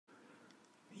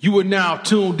You are now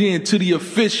tuned in to the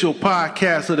official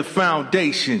podcast of the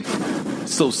Foundation.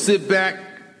 So sit back,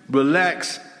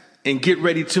 relax, and get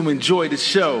ready to enjoy the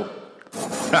show.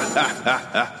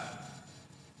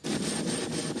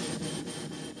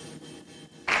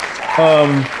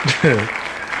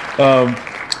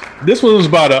 This one was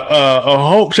about a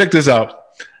home. Check this out.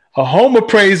 A home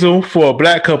appraisal for a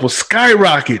black couple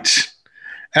skyrockets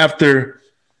after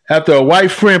a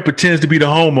white friend pretends to be the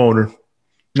homeowner.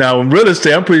 Now, in real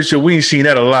estate, I'm pretty sure we ain't seen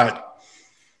that a lot.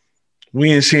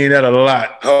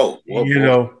 Oh, you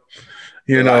know,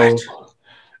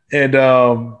 and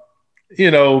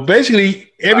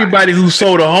basically everybody who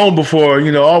sold a home before,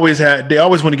 they always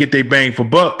want to get their bang for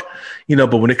buck,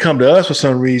 but when it come to us for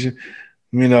some reason,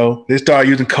 they start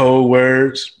using code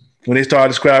words when they start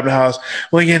describing the house.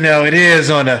 Well, it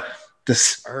is on the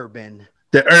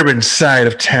urban side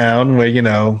of town where,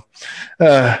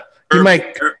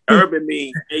 urban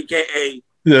mean AKA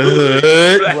the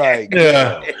hood. Right.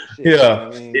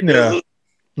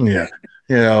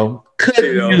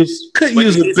 Could use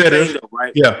it better. Though,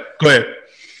 right? Yeah, go ahead.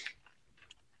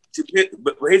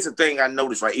 But here's the thing I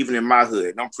noticed, right? Even in my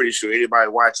hood, and I'm pretty sure anybody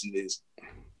watching this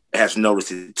has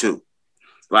noticed it too.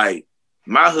 Like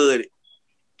my hood,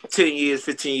 10 years,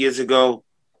 15 years ago,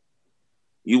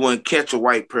 you wouldn't catch a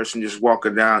white person just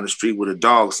walking down the street with a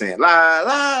dog saying, la,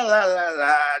 la, la, la,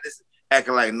 la, just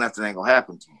acting like nothing ain't gonna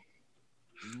happen to them.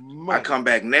 I come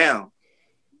back now,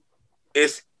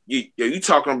 it's you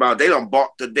talking about they done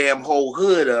bought the damn whole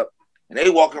hood up and they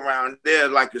walking around there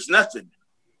like it's nothing.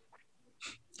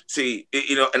 See,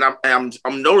 and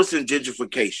I'm noticing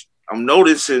gentrification. I'm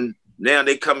noticing now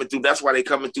they coming through. That's why they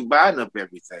coming through buying up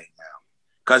everything now,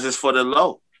 because it's for the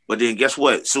low. But then guess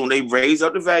what? Soon they raise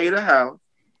up the value of the house,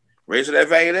 raise up that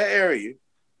value of that area.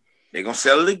 They're gonna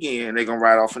sell it again. They're gonna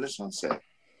ride off in the sunset.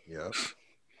 Yeah.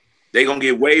 They're gonna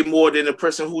get way more than the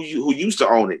person who used to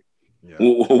own it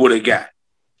would have got.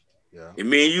 Yeah. And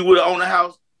me and you would have owned the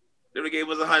house, they would have gave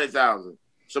us $100,000.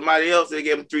 Somebody else, they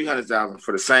gave them $300,000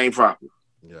 for the same property.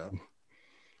 Yeah.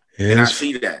 And I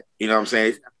see that. You know what I'm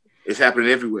saying? It's happening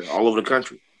everywhere, all over the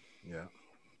country. Yeah.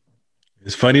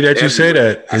 It's funny that you say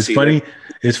that. It's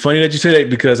funny that you say that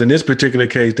because in this particular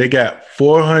case, they got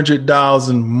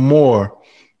 $400,000 more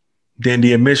than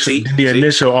the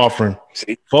initial offering.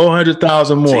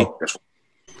 $400,000 more.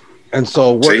 And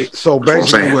so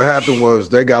basically what happened was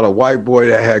they got a white boy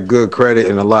that had good credit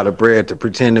and a lot of bread to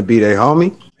pretend to be their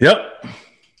homie. Yep.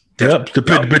 To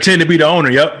pretend to be the owner.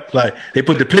 Yep. Like they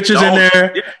put the pictures in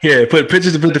there. Yeah. Put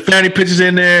the family pictures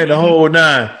in there, the whole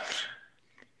nine.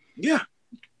 Yeah.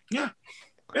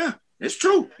 It's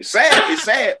true. It's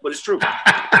sad, but it's true.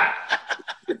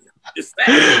 It's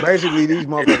sad. Basically, these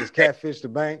motherfuckers catfish the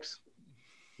banks.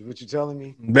 Is what you telling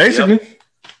me? Basically. Yep.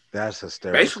 That's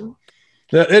hysterical. Basically.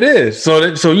 It is. So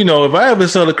if I ever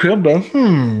sell a crib,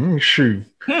 I'm shoot.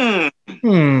 Man.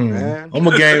 I'm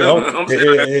a game.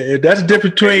 That's the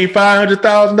difference between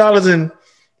 $500,000 and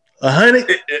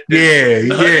 $100. Yeah.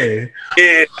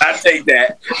 Yeah, I take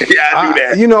that. Yeah, I do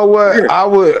that. You know what?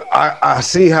 I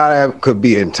see how that could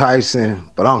be enticing,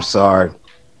 but I'm sorry.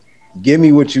 Give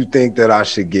me what you think that I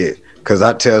should get, because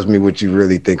that tells me what you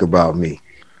really think about me.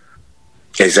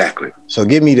 Exactly. So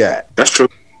give me that. That's true.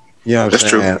 You know what I'm saying?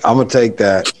 True. I'm gonna take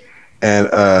that. And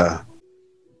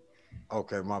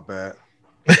okay, my bad.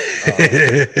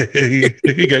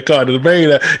 He got caught in the vein.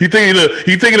 You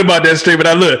thinking about that statement?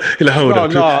 I look. He like, hold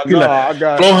up. No, I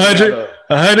got 400,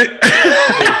 100.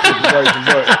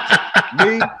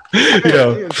 Me,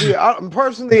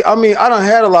 personally, I done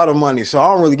had a lot of money, so I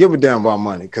don't really give a damn about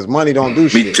money because money don't do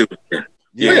shit. Me too.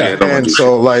 Yeah, and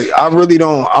so like I really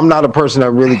don't. I'm not a person that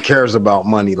really cares about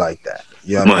money like that.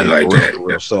 Yeah, money like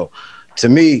that. So, to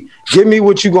me, give me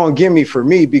what you're gonna give me for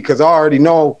me, because I already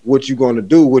know what you're gonna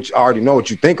do. Which I already know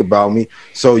what you think about me.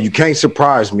 So you can't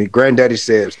surprise me. Granddaddy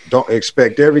says, don't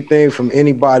expect everything from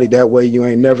anybody. That way, you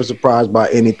ain't never surprised by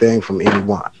anything from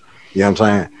anyone. You know what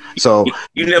I'm saying? So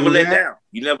you never let down.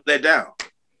 You never let down.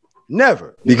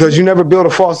 Never, because you never build a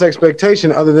false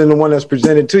expectation other than the one that's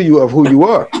presented to you of who you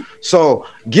are. So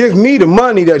give me the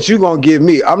money that you're going to give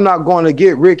me. I'm not going to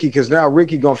get Ricky, because now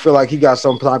Ricky going to feel like he got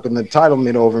some type of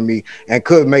entitlement over me and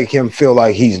could make him feel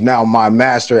like he's now my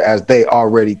master, as they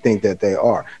already think that they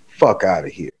are. Fuck out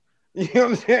of here. You know what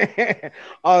I'm saying?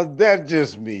 That's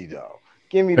just me, though.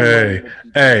 Give me the money.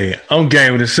 Hey, I'm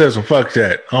game with the system. Fuck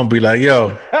that. I'm gonna be like,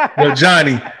 yo,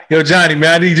 Johnny, man,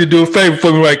 I need you to do a favor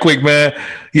for me right quick, man.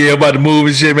 Yeah, about to move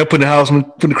and shit, man. Putting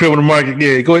the crib on the market.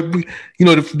 Yeah, go ahead. You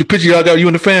know the picture y'all got, you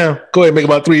and the fam. Go ahead, and make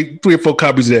about three or four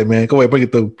copies of that, man. Go ahead, bring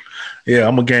it through. Yeah,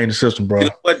 I'm gonna game the system, bro. You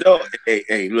know what though?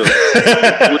 Hey, look. Hey,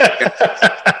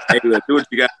 look, do what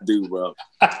you gotta do, bro.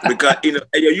 Because you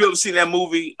ever seen that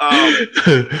movie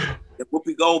that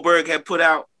Whoopi Goldberg had put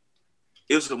out?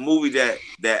 It was a movie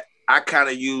that I kind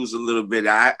of used a little bit.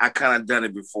 I kind of done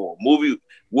it before.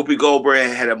 Whoopi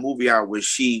Goldberg had a movie out where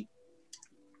she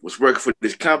was working for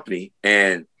this company,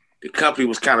 and the company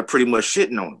was kind of pretty much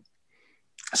shitting on her.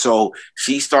 So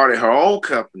she started her own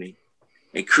company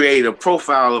and created a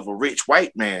profile of a rich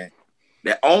white man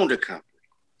that owned the company.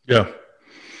 Yeah.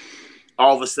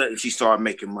 All of a sudden, she started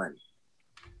making money.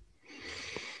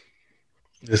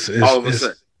 All of a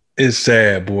sudden. It's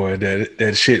sad, boy,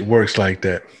 that shit works like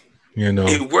that. You know,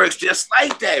 it works just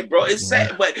like that, bro. It's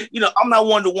sad, but I'm not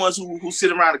one of the ones who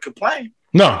sit around and complain.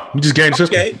 No, you just game the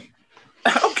system.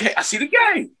 Okay, I see the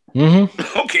game.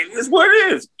 Mm-hmm. Okay, that's what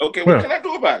it is. Okay, what can I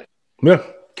do about it? Yeah,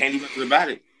 can't do nothing about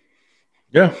it.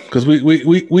 Yeah, because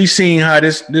we seen how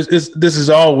this is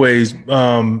always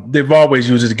they've always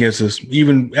used it against us.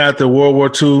 Even after World War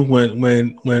II,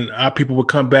 when our people would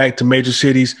come back to major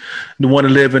cities, they want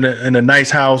to live in a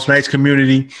nice house, nice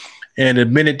community, and the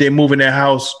minute they move in that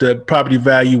house, the property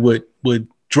value would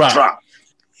drop.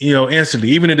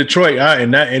 Instantly. Even in Detroit,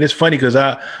 and it's funny because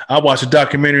I watched a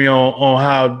documentary on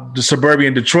how the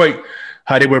suburban Detroit,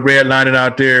 how they were redlining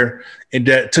out there, and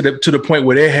that to the point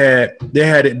where they had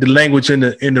the language in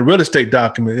the real estate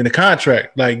document, in the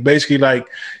contract, like basically like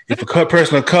if a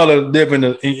person of color live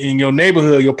in your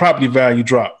neighborhood, your property value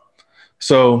drop.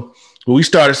 So we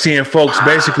started seeing folks,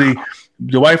 basically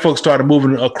the white folks started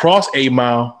moving across 8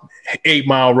 Mile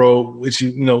Road, which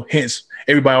hence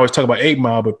everybody always talk about 8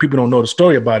 Mile, but people don't know the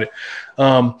story about it.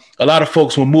 A lot of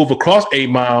folks will move across 8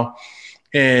 Mile,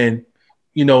 and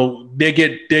they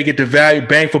get the value,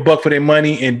 bang for buck for their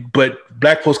money, but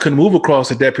black folks couldn't move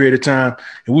across at that period of time,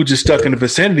 and we were just stuck in the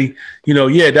vicinity.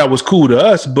 That was cool to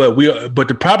us, but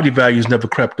the property values never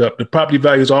crept up. The property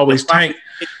values always tanked.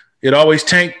 It always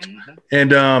tanked,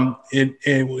 and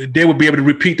they would be able to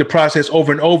repeat the process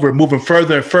over and over, moving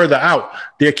further and further out.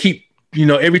 They keep,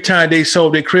 every time they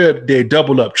sold their crib, they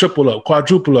double up, triple up,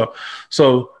 quadruple up.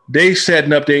 So they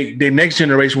setting up their next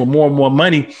generation with more and more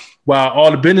money, while all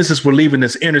the businesses were leaving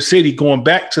this inner city, going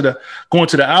to the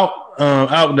out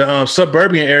in the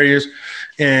suburban areas,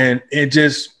 and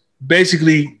just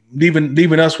basically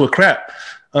leaving us with crap,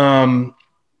 and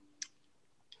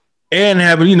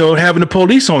having the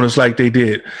police on us like they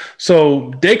did.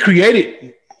 So they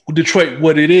created Detroit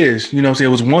what it is. It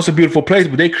was once a beautiful place,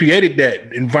 but they created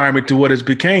that environment to what it's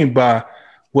became by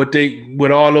with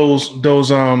all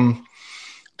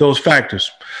those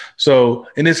factors. So,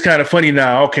 and it's kind of funny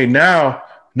now. Okay, now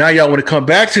y'all want to come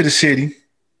back to the city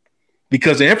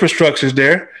because the infrastructure is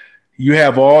there. You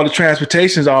have all the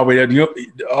transportations already.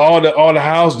 All the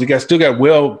houses. They still got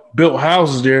well built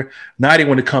houses there. Now they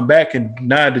want to come back, and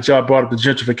now that y'all brought up the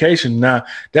gentrification, now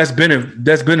that's been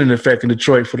in effect in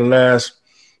Detroit for the last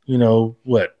 20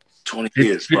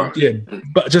 years. Yeah,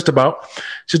 but just about.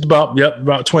 Yep,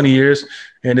 about 20 years.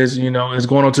 And it's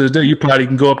going on to this day. You probably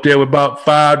can go up there with about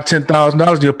 $5,000 to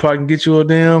 $10,000. You'll probably can get you a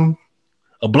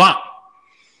block.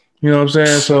 You know what I'm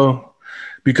saying? So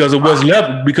because of what's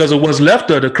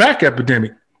left of the crack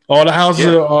epidemic, all the houses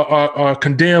are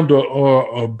condemned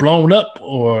or blown up,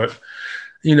 or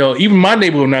even my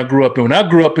neighborhood when I grew up in. When I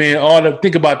grew up in,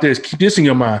 think about this. Keep this in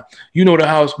your mind. The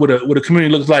house what a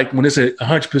community looks like when it's at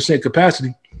 100%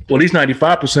 capacity, or at least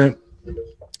 95%.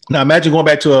 Now imagine going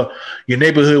back to your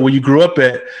neighborhood where you grew up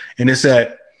at, and it's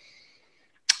at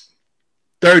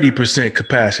 30%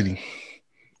 capacity,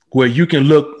 where you can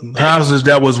look houses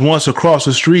that was once across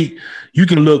the street. You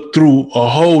can look through a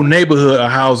whole neighborhood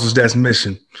of houses that's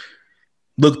missing.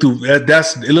 Look through it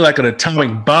looked like an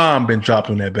atomic bomb been dropped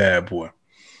on that bad boy.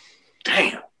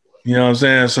 Damn. You know what I'm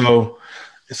saying?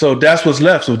 So that's what's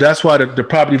left. So that's why the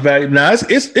property value now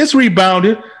it's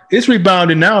rebounded. It's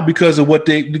rebounding now because of the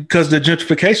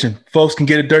gentrification. Folks can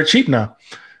get it dirt cheap now.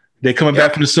 They're coming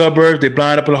back from the suburbs. They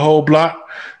blind up the whole block,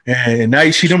 and now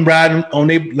you see them riding on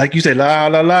like you said, la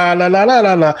la la la la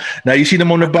la la. Now you see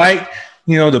them on the bike.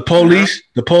 The police,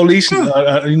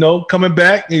 coming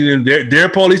back. Their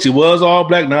police. It was all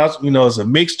black. Now it's a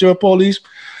mixture of police.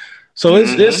 So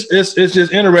it's just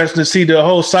interesting to see the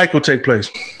whole cycle take place.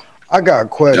 I got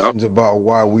questions about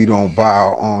why we don't buy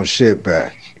our own shit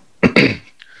back.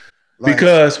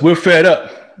 Because we're fed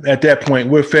up at that point.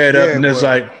 We're fed up, and it's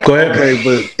like, go ahead. Okay,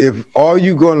 but if all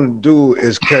you're going to do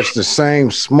is catch the same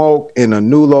smoke in a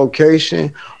new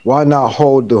location, why not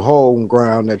hold the home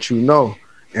ground that you know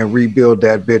and rebuild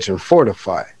that bitch and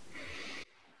fortify it.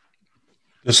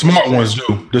 The smart ones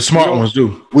do. The smart ones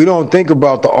do. We don't think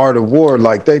about the art of war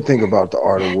like they think about the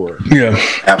art of war. Yeah.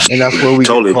 Absolutely. And that's where we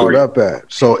Totally get caught agree. up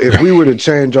at. So if we were to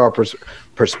change our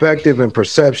perspective and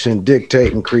perception,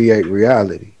 dictate and create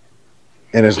reality.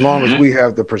 And as long as we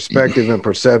have the perspective and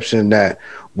perception that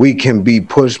we can be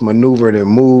pushed, maneuvered, and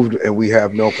moved, and we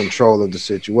have no control of the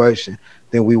situation,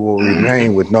 then we will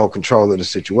remain with no control of the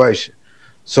situation.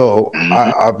 So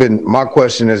my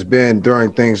question has been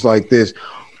during things like this,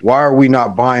 why are we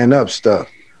not buying up stuff?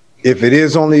 If it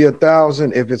is only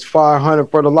 1,000, if it's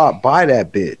 500 for the lot, buy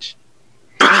that bitch.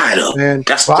 Buy it up. Man,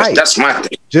 That's my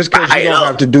thing. Just because Buy you it don't up.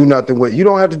 have to do nothing with, you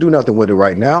don't have to do nothing with it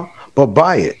right now, but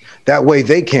buy it. That way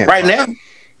they can't. Right now,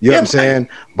 You know what I'm saying?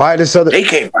 Buy this other. they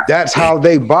can't buy it. That's how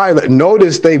they buy it.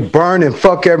 Notice they burn and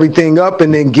fuck everything up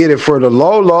and then get it for the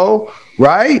low,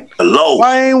 right? Low.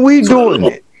 Why ain't we For the doing low.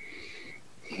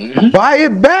 it? Buy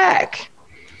it back.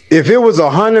 If it was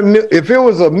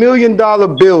 $1 million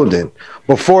building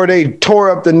before they tore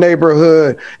up the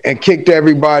neighborhood and kicked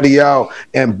everybody out,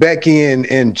 and Becky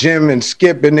and Jim and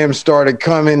Skip and them started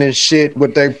coming and shit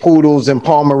with their poodles and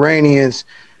Pomeranians,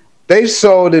 they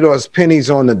sold it as pennies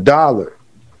on the dollar.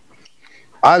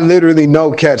 I literally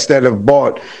know cats that have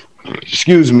bought,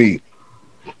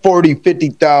 40,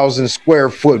 50,000 square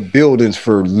foot buildings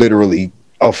for literally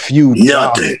a few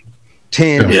Nothing.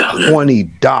 $10, Yeah.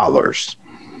 $20.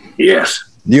 Yes.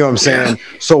 You know what I'm saying?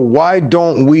 So why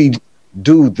don't we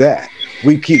do that?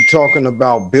 We keep talking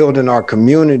about building our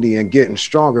community and getting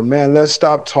stronger. Man, let's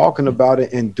stop talking about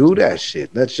it and do that shit.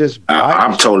 Let's just buy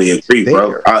I'm it. totally agree,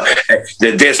 bro.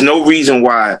 There's no reason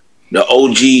why the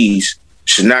OGs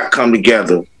should not come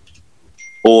together,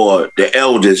 or the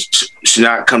elders should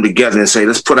not come together and say,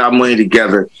 let's put our money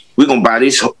together. We're going to buy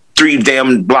these 3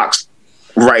 damn blocks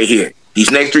right here. These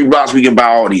next 3 blocks, we can buy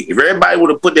all these. If everybody would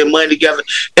have put their money together,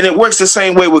 and it works the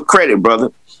same way with credit,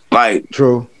 brother. Like,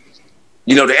 True.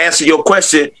 you know, to answer your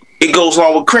question, it goes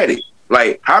along with credit.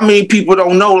 Like, how many people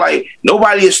don't know? Like,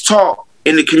 nobody is taught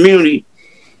in the community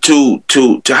to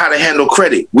how to handle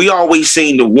credit. We always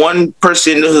seen the one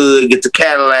person in the hood get the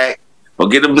Cadillac or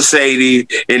get a Mercedes,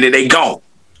 and then they gone.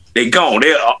 They gone.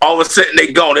 They all of a sudden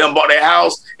they gone. They done bought their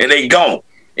house and they gone.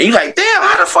 And you like, damn,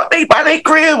 how the fuck they buy their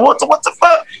crib? What the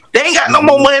fuck? They ain't got no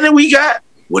more money than we got.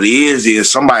 What it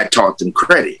is somebody taught them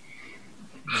credit.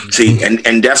 See,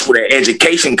 and that's where the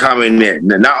education come in there.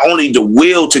 Not only the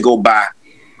will to go buy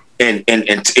and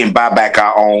buy back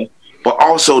our own, but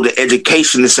also the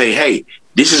education to say, hey,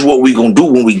 this is what we're gonna do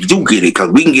when we do get it,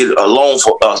 because we can get a loan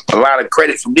for a lot of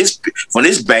credit from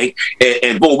this bank,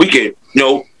 and boom, we can,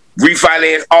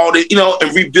 refinance all this,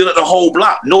 and rebuild the whole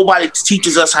block. Nobody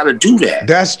teaches us how to do that.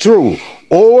 That's true.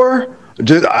 Or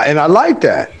just, and I like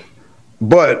that.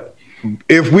 But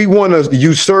if we want to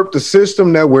usurp the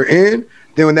system that we're in,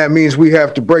 then that means we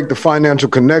have to break the financial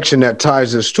connection that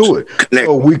ties us to it.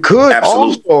 So we could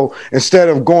also, instead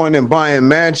of going and buying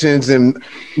mansions and,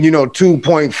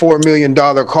 $2.4 million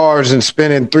cars and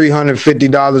spending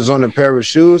 $350 on a pair of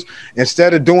shoes,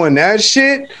 instead of doing that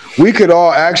shit, we could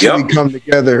all actually come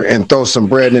together and throw some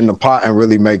bread in the pot and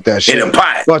really make that shit. In a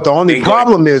pot. But the only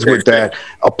problem is with that,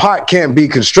 a pot can't be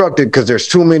constructed because there's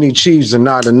too many chiefs and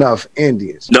not enough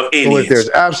Indians. No Indians. So if there's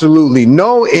absolutely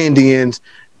no Indians,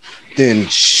 then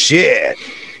shit.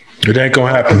 It ain't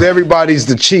gonna happen. Because everybody's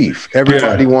the chief.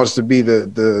 Everybody wants to be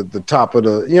the top of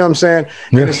the, you know what I'm saying?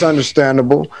 Yeah. And it's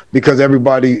understandable because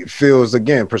everybody feels,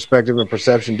 again, perspective and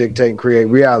perception dictate and create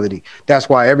reality. That's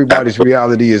why everybody's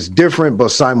reality is different, but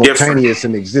simultaneous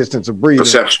in existence of breathing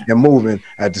and moving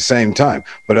at the same time.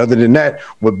 But other than that,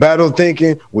 with battle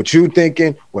thinking, what you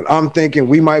thinking, what I'm thinking,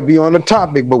 we might be on the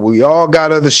topic, but we all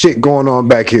got other shit going on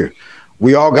back here.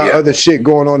 We all got other shit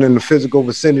going on in the physical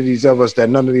vicinities of us that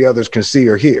none of the others can see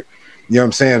or hear. You know what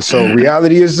I'm saying? So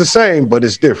reality is the same, but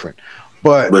it's different.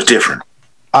 But it's different.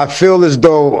 I feel as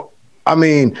though,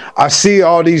 I see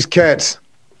all these cats,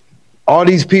 all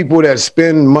these people that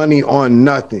spend money on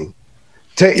nothing.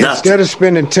 Instead of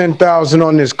spending $10,000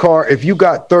 on this car, if you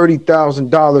got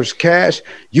 $30,000 cash,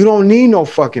 you don't need no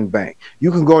fucking bank. You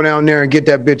can go down there and get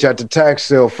that bitch at the tax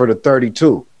sale for the 32.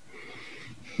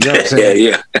 You know what I'm saying?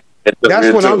 Yeah.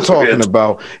 That's what I'm talking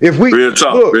about. If we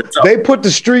look, they put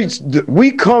the streets.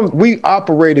 We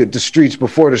operated the streets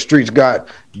before the streets got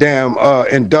damn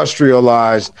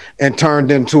industrialized and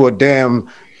turned into a damn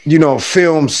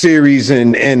film series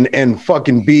and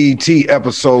fucking BET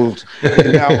episodes.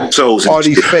 And now all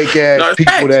these fake ass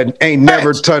people that ain't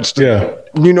never touched, and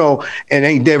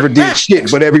ain't never did shit.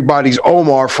 But everybody's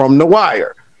Omar from The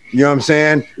Wire. You know what I'm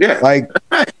saying? Yeah. Like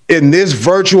in this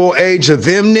virtual age of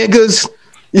them niggas.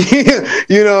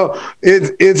 You know,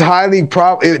 it's highly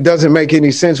it doesn't make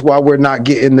any sense why we're not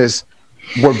getting this.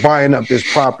 We're buying up this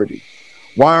property.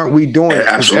 Why aren't we doing it?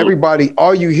 Because everybody,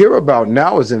 all you hear about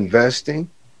now is investing.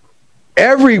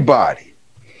 Everybody.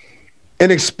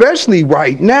 And especially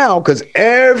right now, because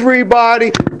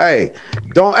everybody, hey,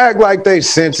 don't act like they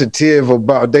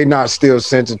not still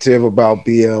sensitive about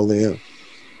BLM.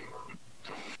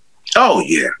 Oh,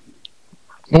 yeah.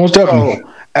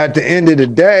 So, at the end of the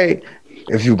day,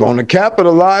 if you're going to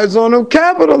capitalize on them,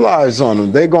 capitalize on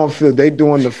them. They're going to feel, they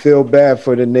doing the feel bad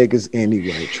for the niggas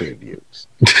anyway, tributes.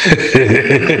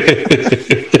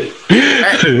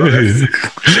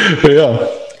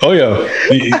 Yeah. Oh, yeah.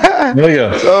 Oh,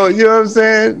 yeah. So, you know what I'm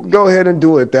saying? Go ahead and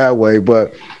do it that way.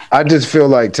 But I just feel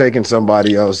like using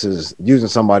somebody else's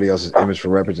image for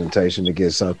representation to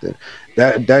get something,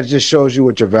 that just shows you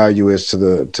what your value is to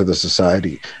the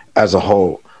society as a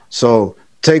whole. So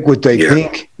take what they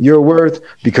think you're worth,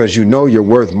 because you know you're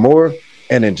worth more.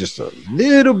 And in just a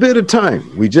little bit of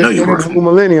time, we just entered the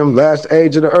millennium, last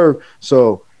age of the earth.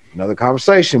 So another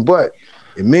conversation, but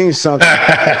it means something.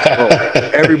 So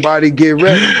everybody get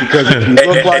ready, because if you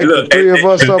look like the three of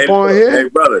us up on here,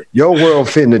 brother, your world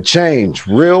finna change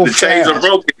real fast. The chains are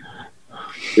broken.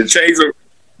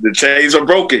 The chains are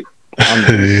broken. I'm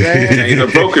saying,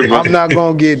 I'm not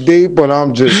gonna get deep, but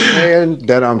I'm just saying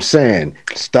that I'm saying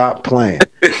stop playing.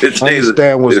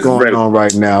 Understand what's going on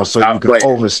right now, so you can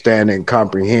understand and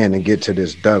comprehend and get to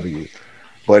this W.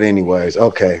 But anyways,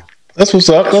 okay. That's what's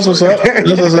up. Yeah,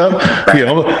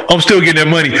 I'm still getting that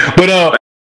money. But